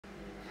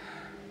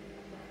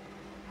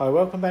Hi,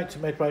 welcome back to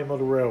Medway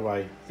Model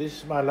Railway. This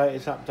is my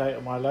latest update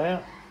on my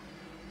layout.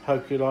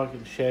 Hope you like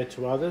and share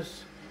to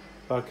others.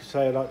 Like I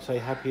say, I'd like to say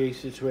Happy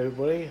Easter to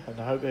everybody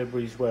and I hope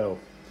everybody's well.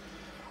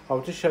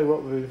 I'll just show you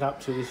what we've been up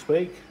to this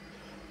week.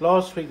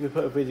 Last week we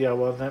put a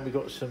video on, then we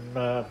got some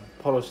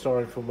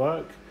polystyrene from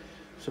work.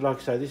 So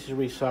like I say, this is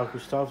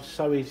recycled stuff. It's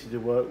so easy to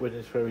work when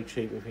it's very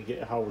cheap if you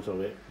get hold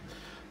of it.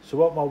 So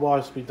what my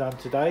wife's been done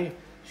today,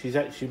 she's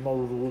actually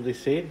modelled all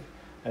this in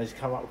and it's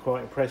come up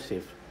quite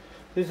impressive.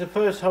 This is the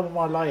first time on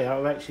my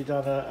layout I've actually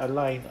done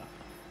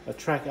a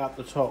track up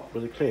the top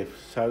with a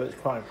cliff, so that's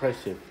quite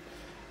impressive.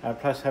 And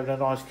plus having a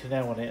nice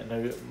canal on it,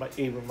 and it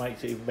even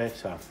makes it even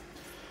better.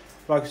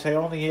 Like I say,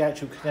 on the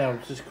actual canal,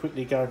 just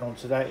quickly going on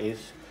to that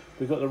is,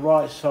 we've got the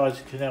right size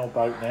canal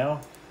boat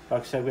now.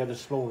 Like I say, we had a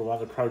smaller one,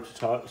 the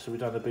prototype, so we've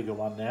done a bigger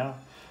one now.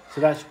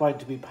 So that's waiting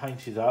to be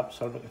painted up,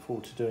 so I'm looking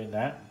forward to doing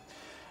that.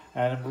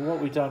 And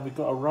what we've done, we've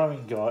got a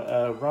rowing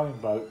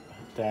boat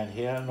down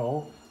here and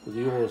all, with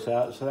the oars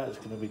out, so that's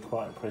going to be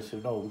quite impressive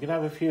and all. We're going to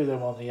have a few of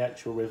them on the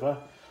actual river,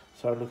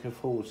 so I'm looking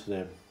forward to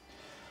them.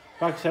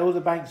 Like I say, all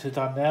the banks are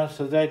done now,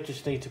 so they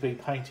just need to be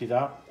painted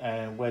up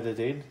and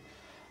weathered in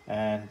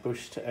and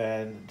bushed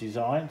and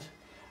designed.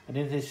 And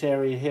in this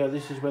area here,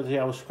 this is where the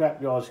old scrap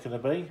yard's going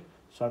to be,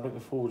 so I'm looking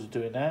forward to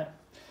doing that.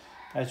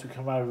 As we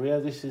come over here,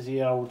 this is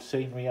the old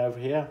scenery over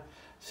here.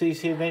 See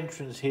an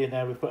entrance here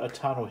now, we've put a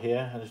tunnel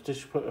here, and it's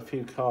just put a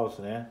few cars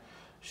in there.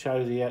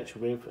 Show the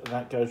actual width, and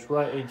that goes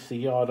right into the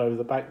yard over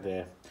the back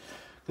there.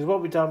 Because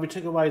what we've done, we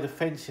took away the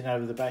fencing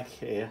over the back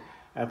here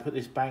and put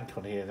this bank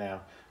on here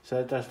now, so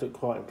it does look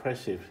quite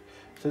impressive.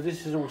 So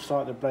this is all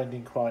starting to blend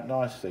in quite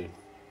nicely.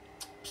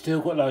 Still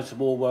got loads of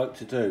more work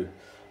to do,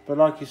 but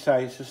like you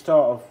say, it's the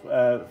start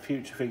of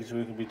future things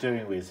we're going to be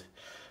doing with.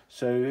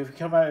 So if you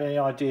come out with any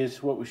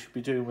ideas what we should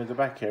be doing with the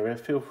back area,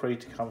 feel free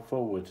to come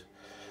forward.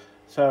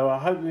 So I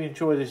hope you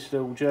enjoy this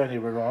little journey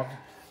we're on.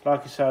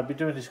 Like I say, I've been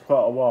doing this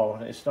quite a while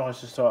and it's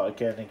nice to start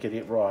again and get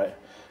it right.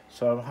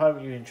 So I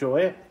hope you enjoy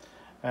it.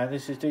 And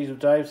this is Diesel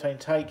Dave saying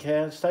take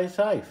care and stay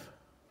safe.